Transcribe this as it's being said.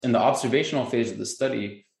In the observational phase of the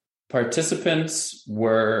study, participants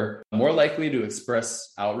were more likely to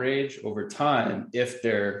express outrage over time if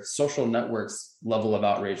their social network's level of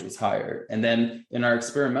outrage was higher. And then in our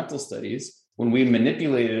experimental studies, when we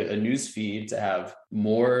manipulated a news feed to have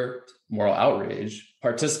more moral outrage,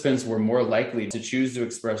 participants were more likely to choose to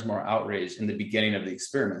express more outrage in the beginning of the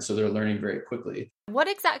experiment. So they're learning very quickly. What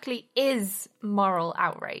exactly is moral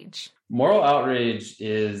outrage? Moral outrage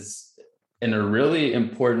is a really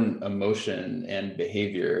important emotion and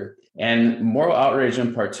behavior. And moral outrage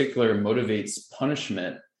in particular motivates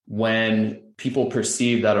punishment when people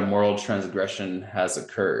perceive that a moral transgression has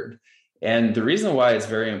occurred. And the reason why it's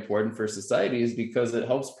very important for society is because it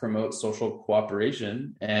helps promote social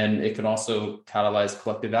cooperation, and it can also catalyze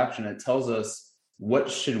collective action. It tells us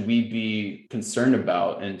what should we be concerned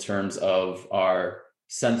about in terms of our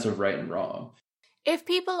sense of right and wrong. If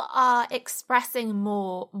people are expressing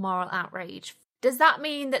more moral outrage, does that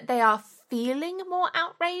mean that they are feeling more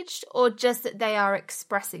outraged or just that they are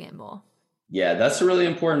expressing it more? Yeah, that's a really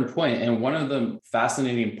important point. And one of the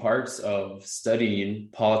fascinating parts of studying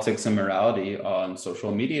politics and morality on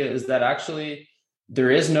social media is that actually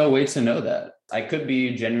there is no way to know that. I could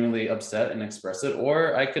be genuinely upset and express it,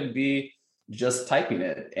 or I could be just typing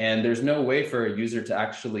it. And there's no way for a user to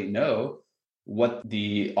actually know what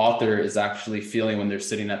the author is actually feeling when they're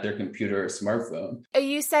sitting at their computer or smartphone. Are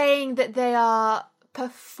you saying that they are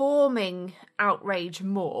performing outrage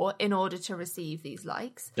more in order to receive these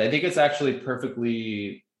likes? I think it's actually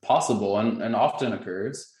perfectly possible and often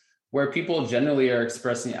occurs where people generally are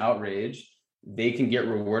expressing outrage. They can get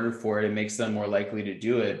rewarded for it. It makes them more likely to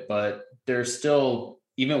do it, but they're still,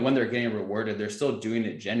 even when they're getting rewarded, they're still doing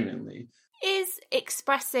it genuinely. Is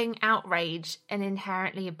expressing outrage an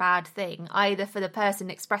inherently bad thing, either for the person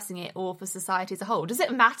expressing it or for society as a whole? Does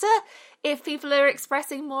it matter if people are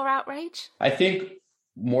expressing more outrage? I think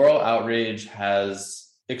moral outrage has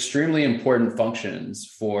extremely important functions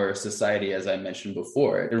for society, as I mentioned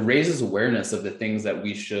before. It raises awareness of the things that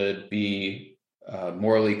we should be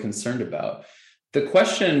morally concerned about. The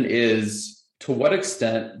question is, to what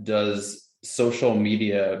extent does social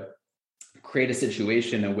media create a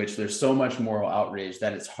situation in which there's so much moral outrage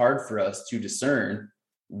that it's hard for us to discern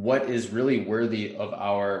what is really worthy of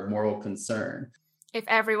our moral concern? If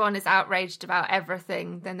everyone is outraged about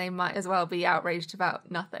everything, then they might as well be outraged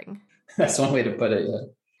about nothing. That's one way to put it, yeah.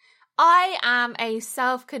 I am a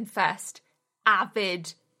self-confessed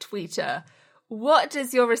avid tweeter. What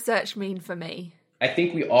does your research mean for me? I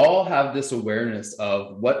think we all have this awareness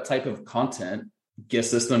of what type of content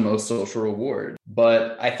gets us the most social reward.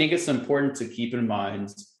 But I think it's important to keep in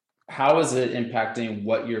mind, how is it impacting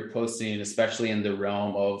what you're posting, especially in the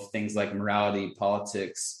realm of things like morality,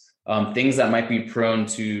 politics, things that might be prone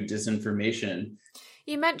to disinformation.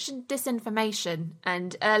 You mentioned disinformation,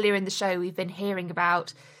 and earlier in the show, we've been hearing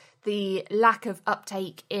about the lack of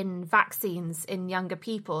uptake in vaccines in younger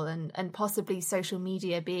people and possibly social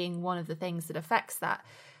media being one of the things that affects that.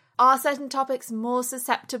 Are certain topics more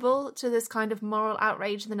susceptible to this kind of moral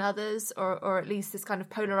outrage than others, or at least this kind of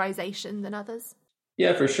polarization than others?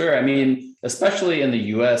 Yeah, for sure. I mean, especially in the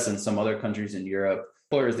US and some other countries in Europe,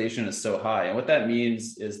 polarization is so high. And what that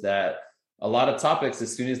means is that a lot of topics,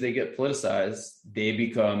 as soon as they get politicized, they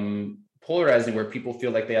become polarizing, where people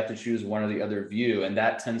feel like they have to choose one or the other view. And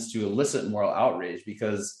that tends to elicit moral outrage,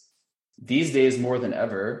 because these days, more than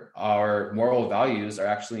ever, our moral values are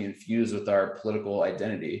actually infused with our political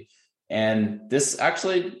identity. And this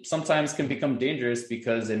actually sometimes can become dangerous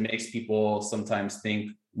because it makes people sometimes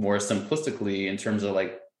think more simplistically in terms of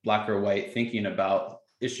like black or white thinking about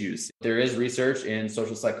issues. There is research in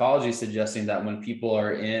social psychology suggesting that when people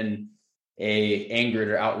are in a angered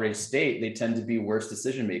or outraged state, they tend to be worse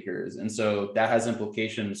decision makers. And so that has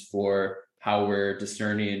implications for how we're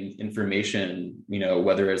discerning information,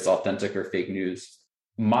 whether it's authentic or fake news.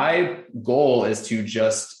 My goal is to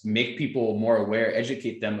just make people more aware,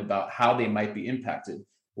 educate them about how they might be impacted.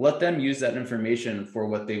 Let them use that information for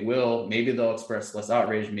what they will. Maybe they'll express less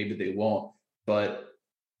outrage, maybe they won't, but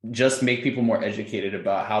just make people more educated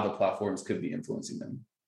about how the platforms could be influencing them.